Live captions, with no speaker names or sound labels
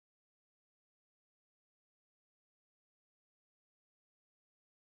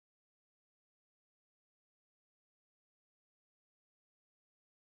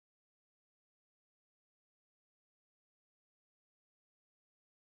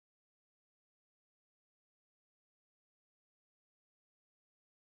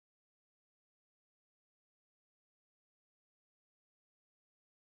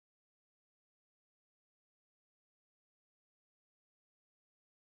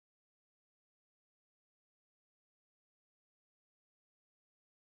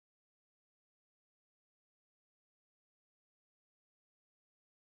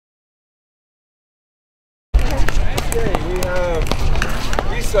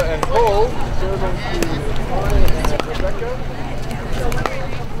Lisa and Cole serving to Connie and Rebecca.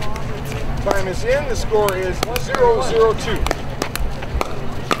 Time is in. The score is 0-0-2.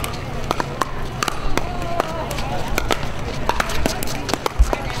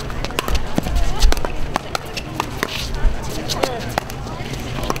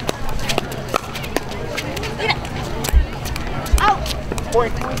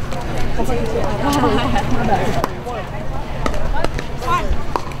 Point.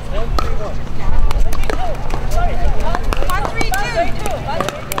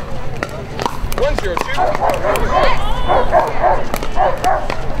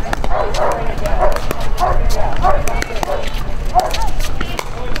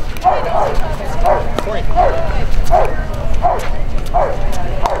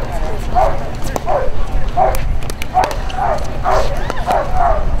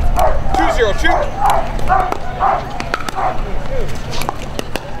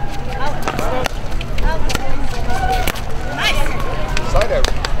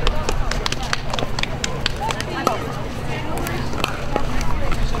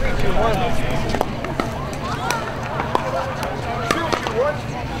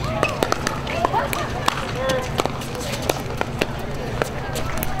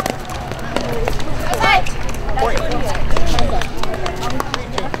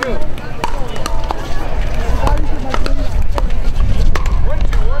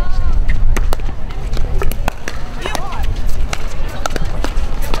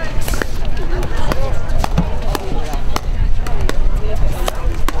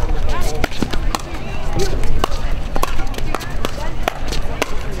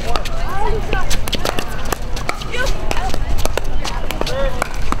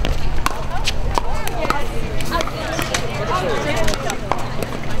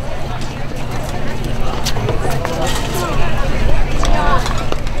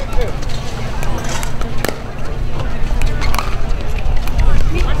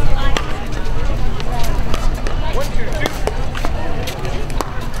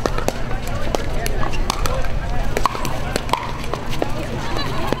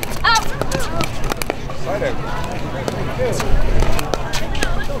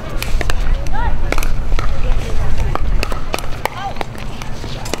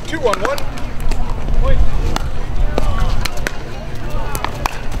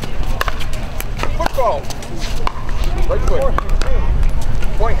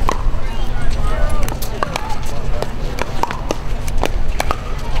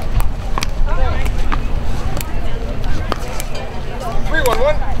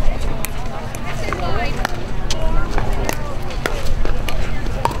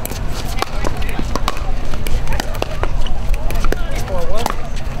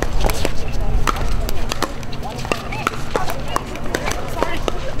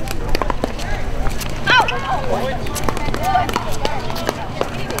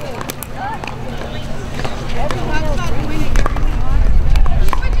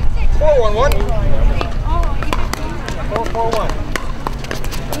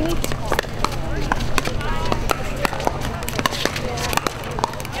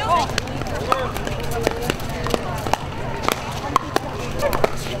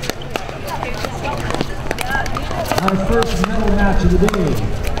 Our first medal match of the day.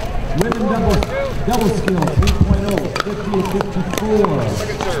 Women double skill 3.0,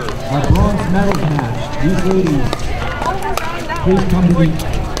 50-54. Our bronze medals match. These ladies, please come to the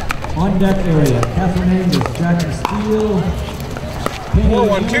on deck area. Catherine Angus, Jackie Steele, Penny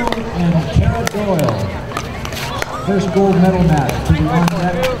and Kara Doyle. First gold medal match to the on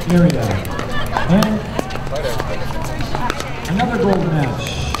deck area. And another gold match.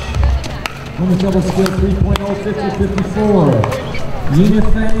 Women's double skill 3.0, 50-54. Yina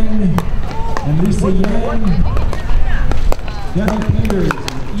Feng and Lisa Yang. Debbie Peters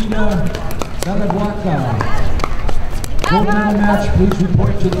and Ida Salabwaka. Gold medal match, please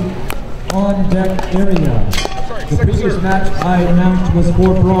report to the on-deck area. The previous match I announced was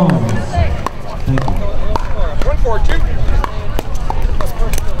for bronze. Thank you. 1-4-2.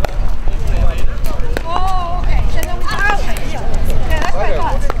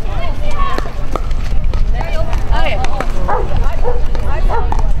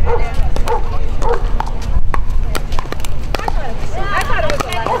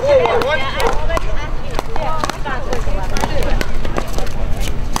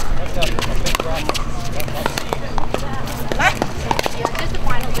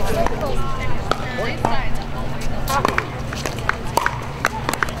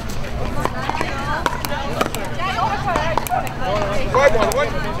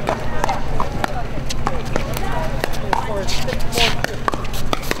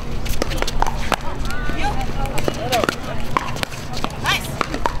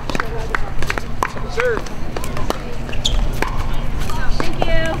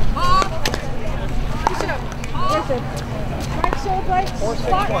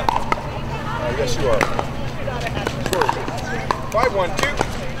 Yes, you are. Score.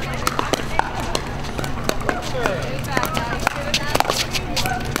 5-1-2.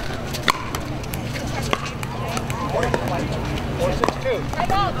 4-6-2.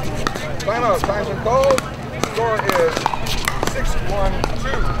 Timeout. Time's been called. Score is 6-1-2.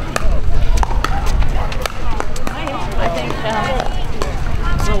 I think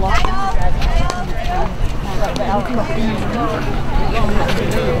the lock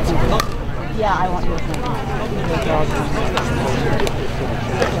yeah, I want this one.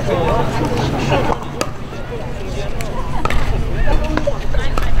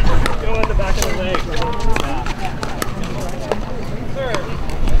 Go in the back of the leg.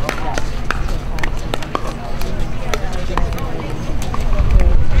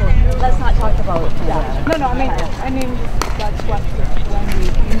 Let's not talk about that. No, I mean that's what when we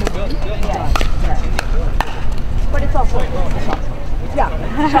yeah. But it's also yeah,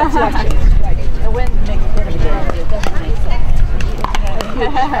 shots selection. the wind makes a bit of a difference. It doesn't make sense.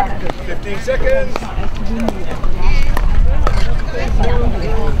 15 seconds.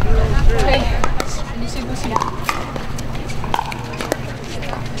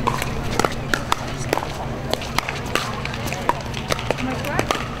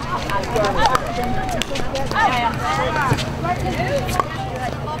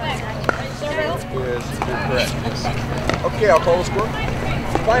 Is correct. Okay, I'll call the score.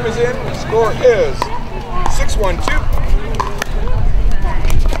 Time is in. The score is 6-1-2.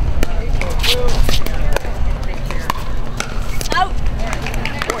 Out.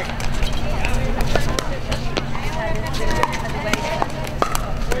 Point.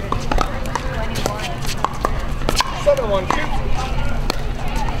 7-1-2.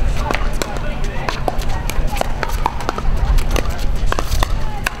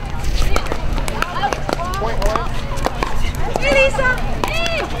 Point one. Hey, Lisa.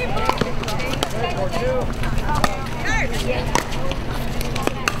 Hey.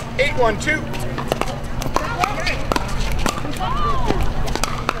 8-1-2.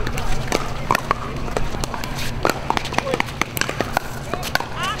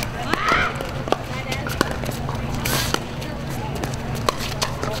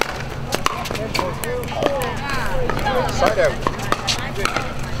 Side out.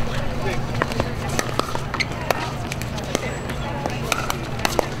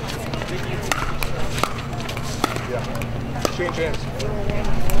 Yeah. Change hands.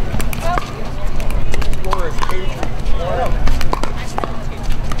 Score is 8-1.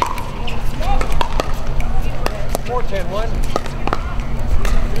 4-10-1.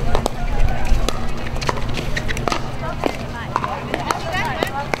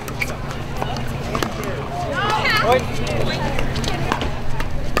 Point.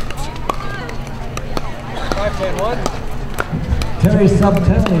 5-10-1. Terry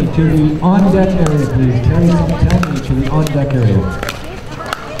Subtelny to the on-deck area, please. Terry Subtelny to the on-deck area.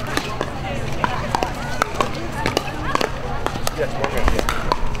 Yes, 1 minute.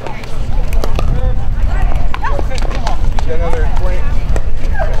 Yeah. Another 20.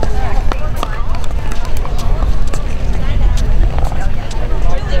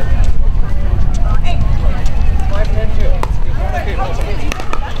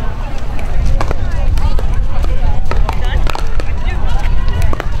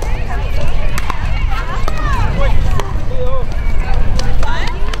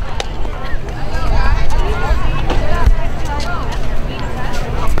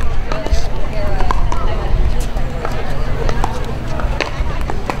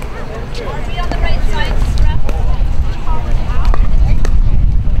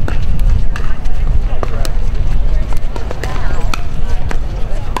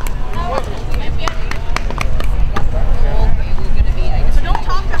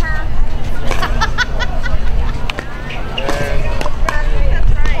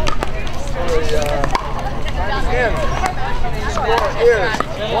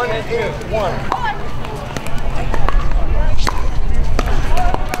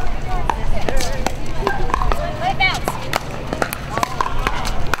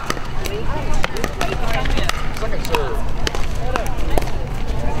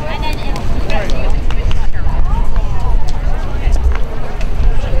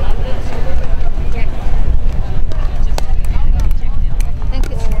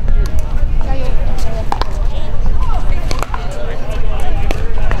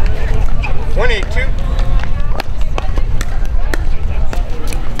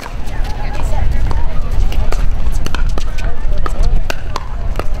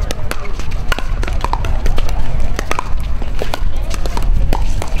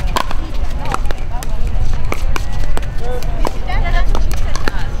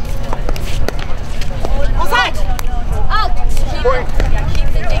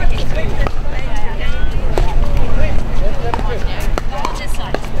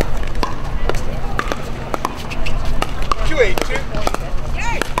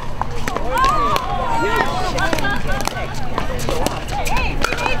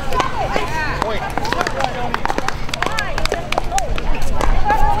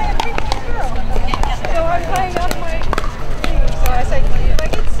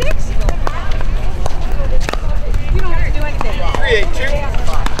 482.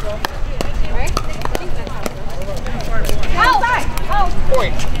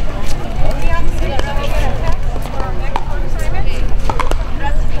 Point.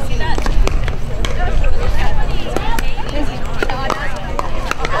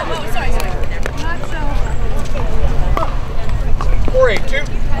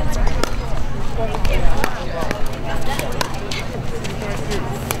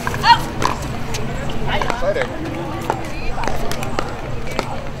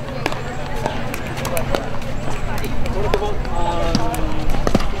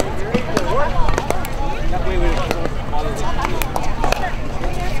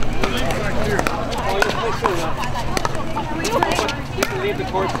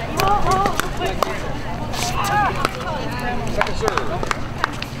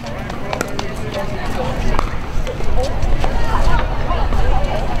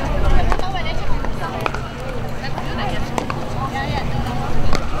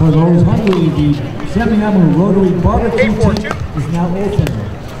 For those hungry, the Semi-Hammer Rotary Barbecue Tent is now open.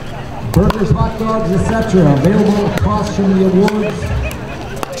 Burgers, hot dogs, etc. available across from the awards.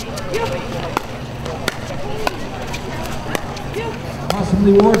 Across from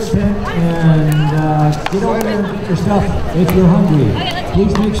the awards tent, and get over there and get your stuff if you're hungry.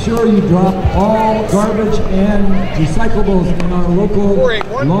 Please make sure you drop all garbage and recyclables in our local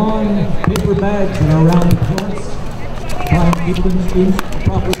long paper bags that are around the courts. Try and keep them in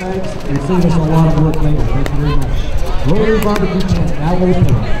proper bags. It saves us a lot of work later. Thank you very much. Rotary Barbecue Tent now open.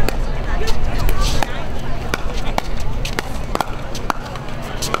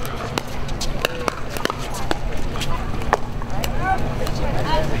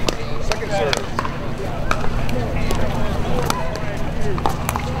 Second serve.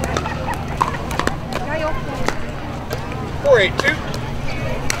 482.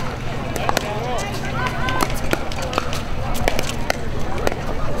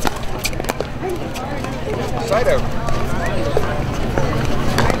 Side out.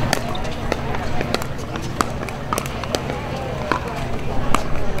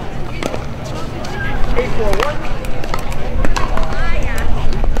 841.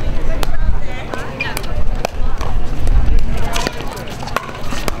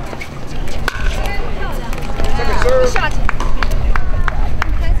 Second serve. Shot.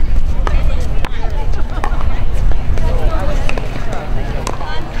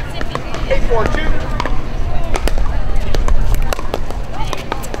 842.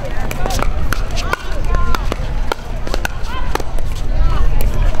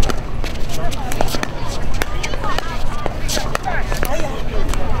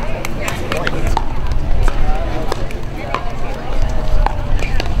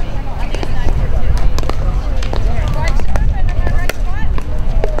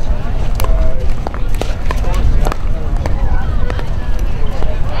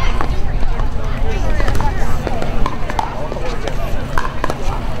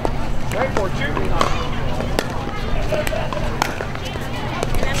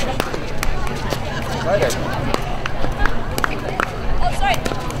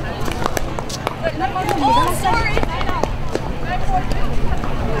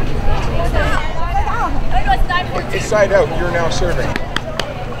 Side out, you're now serving.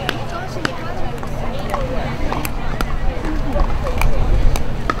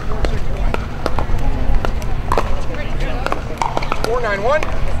 $491.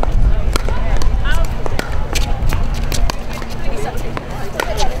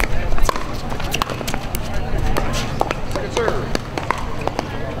 Second serve.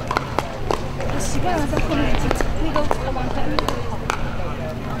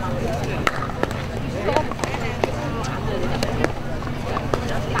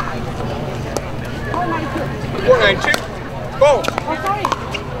 $492. Boom. Oh, sorry.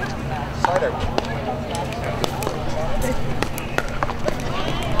 Side out.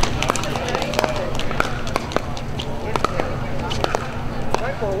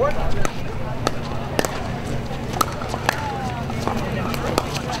 $941.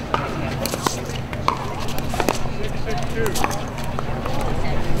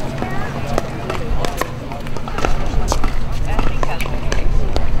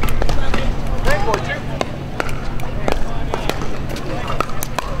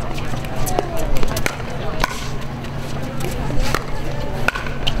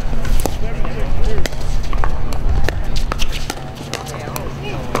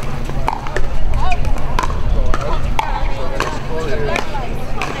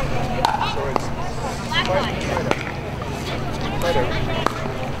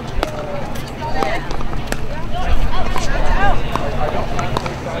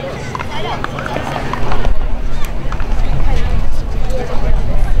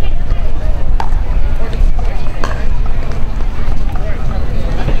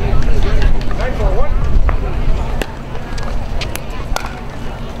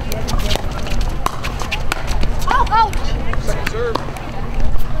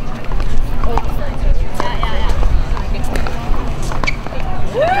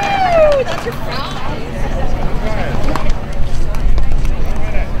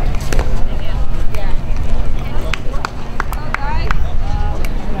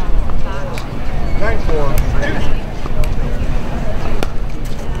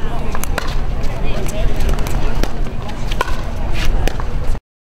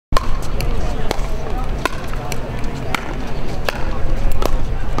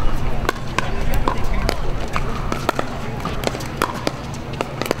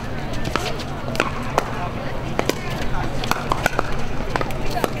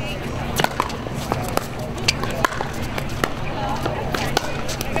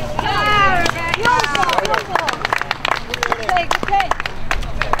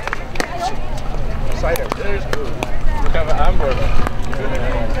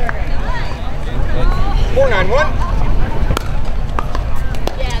 791.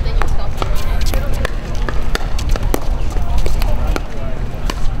 Yeah, then you stop.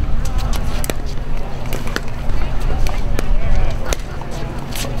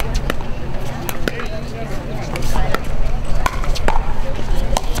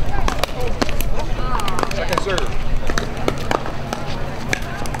 Second serve.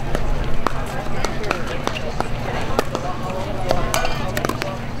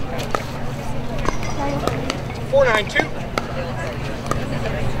 492.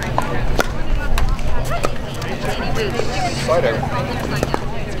 Side out.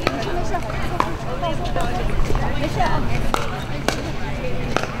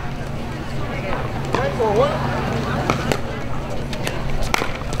 941.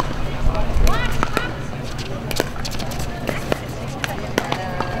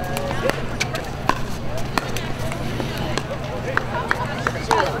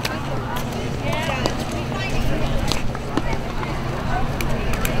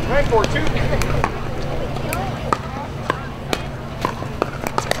 942.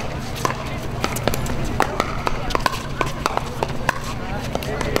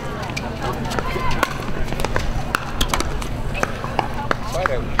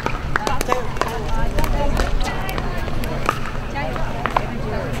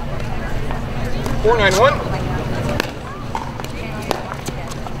 491.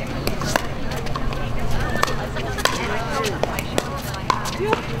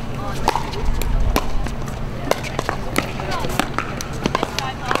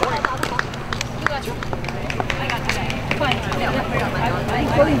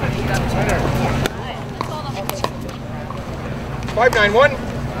 591.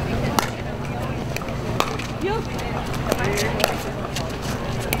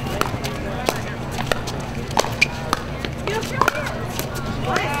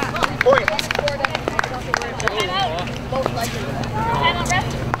 'Point.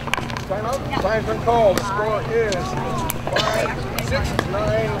 Timeout. Time's been called. The score is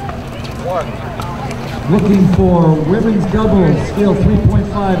 5-6-9-1. Looking for women's doubles, scale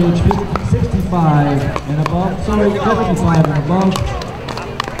 3.5, age 65 and above, sorry, 55 and above.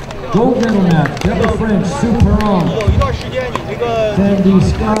 Gold medal match, Deborah French, Sue Peng, Sandy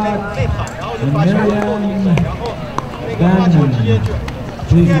Scott, and Meurrens.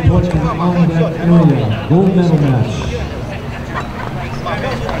 Please report to the on-deck area. Gold medal match.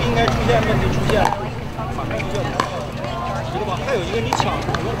 应该出现问题出现，反面就要知道吧？还有一个你抢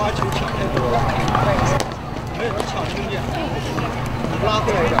荣华球抢太多了，没有你抢中间，你拉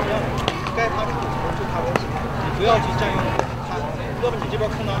回来一点，该他的就他的，你不要去占用他，要不你这边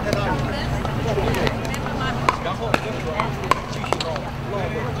空档太大了，然后我跟你说，继续唠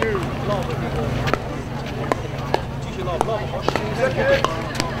不这个，继续唠不好深，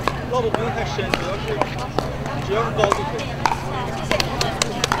唠不不用太深，只要是高就可以。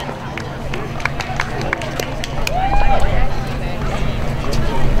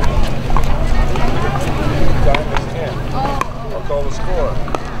 Time is 10. I'll call the score.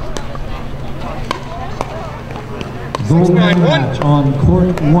 Gold medal match on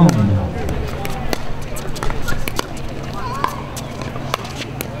court 1.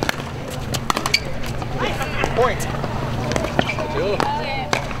 Point.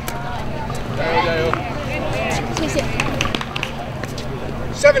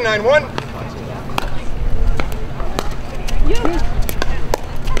 791.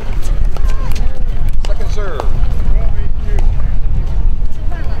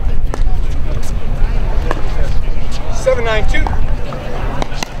 792.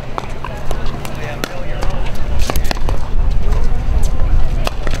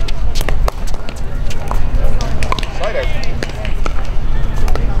 Side out.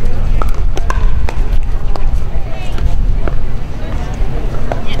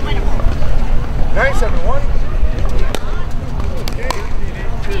 971.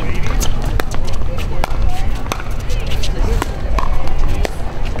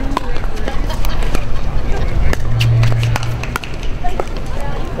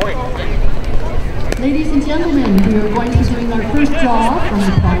 'Ladies and gentlemen, we are going to be doing our first draw from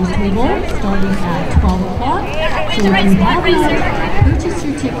the prize table starting at 12 o'clock. So if you have not purchased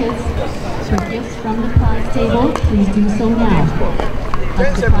your tickets for gifts from the prize table, please do so now.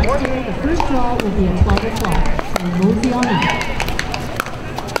 That's the prize table. The first draw will be at 12 o'clock. So mosey on out.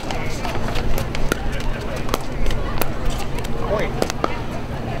 Point.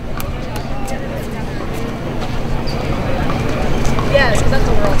 Yeah, because that's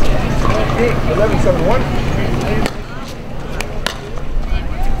what we're all doing. 1171.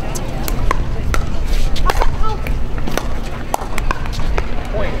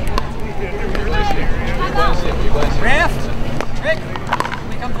 7 Ref! Rick!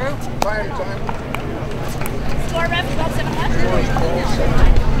 We come through? Time. Score ref is about 700.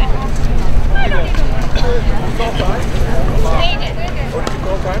 Call time. Made it. What did you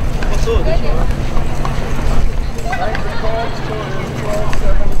call time? What's up? Time to call, score is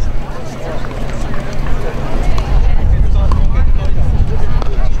 12-7.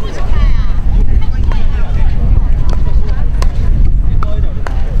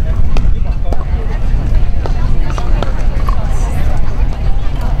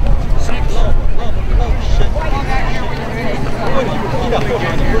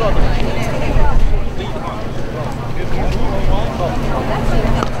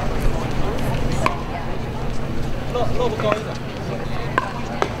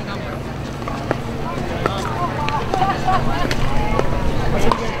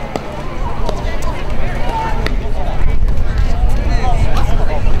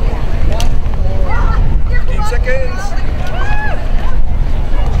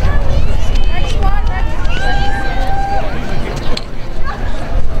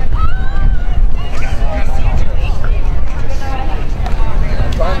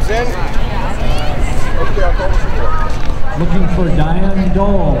 Looking for Diane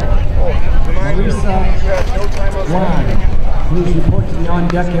Dole. Marisa Guan. Please report to the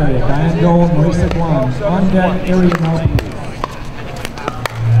on-deck area. Diane Dole, Marisa Guan. On-deck area now, please.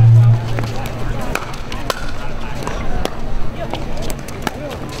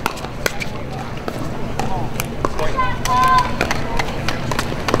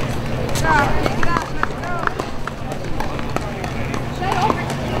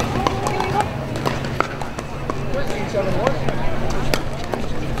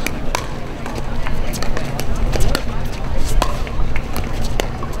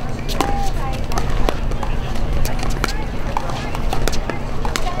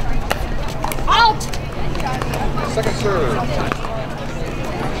 Second serve.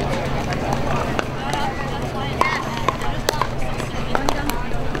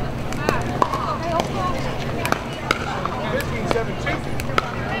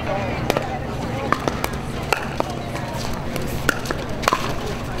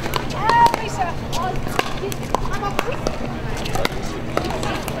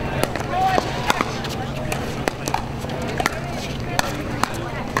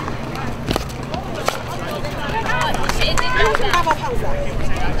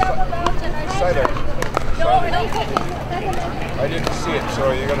 I didn't see it,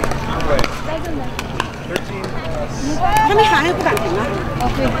 so you gotta keep playing. 13. 他没喊还不敢停啊。哦，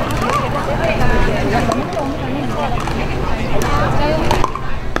对。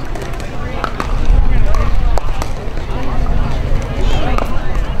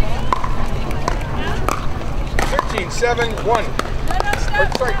 13-7-1.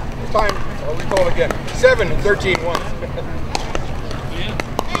 Sorry, time. I'll recall it again. 7-13-1.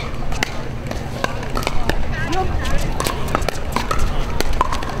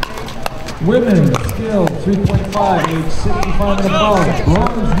 Women's skill 3.5, age 65 and above,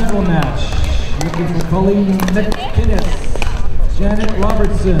 bronze medal match. Looking for Colleen McKinnis, Janet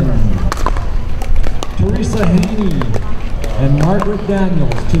Robertson, Teresa Haney, and Margaret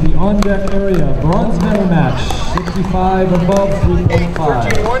Daniels to the on-deck area. Bronze medal match, 65 above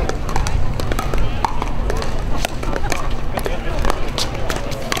 3.5.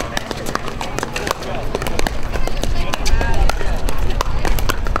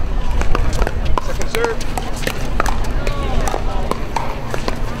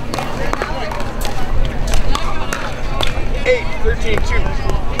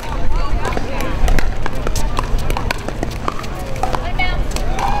 13-1.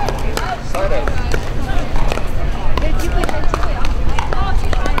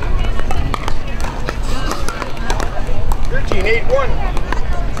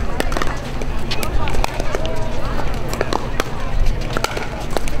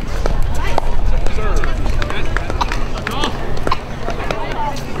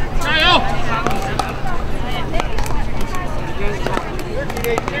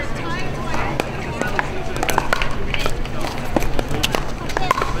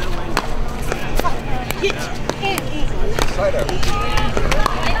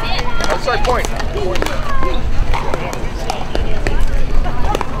 Outside point.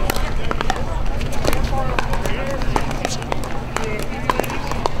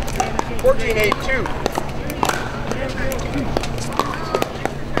 14-8-2.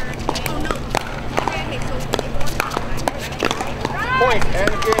 Point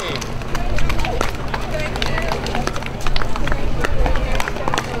and game.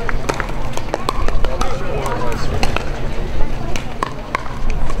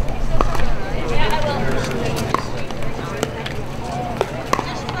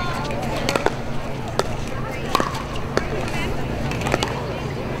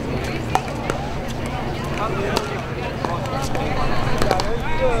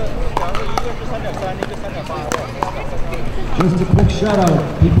 Just a quick shout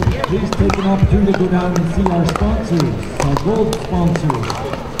out. People, please take an opportunity to go down and see our sponsors, our gold sponsors,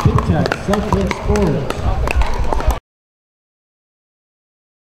 Big Tech, Self-Care Sports,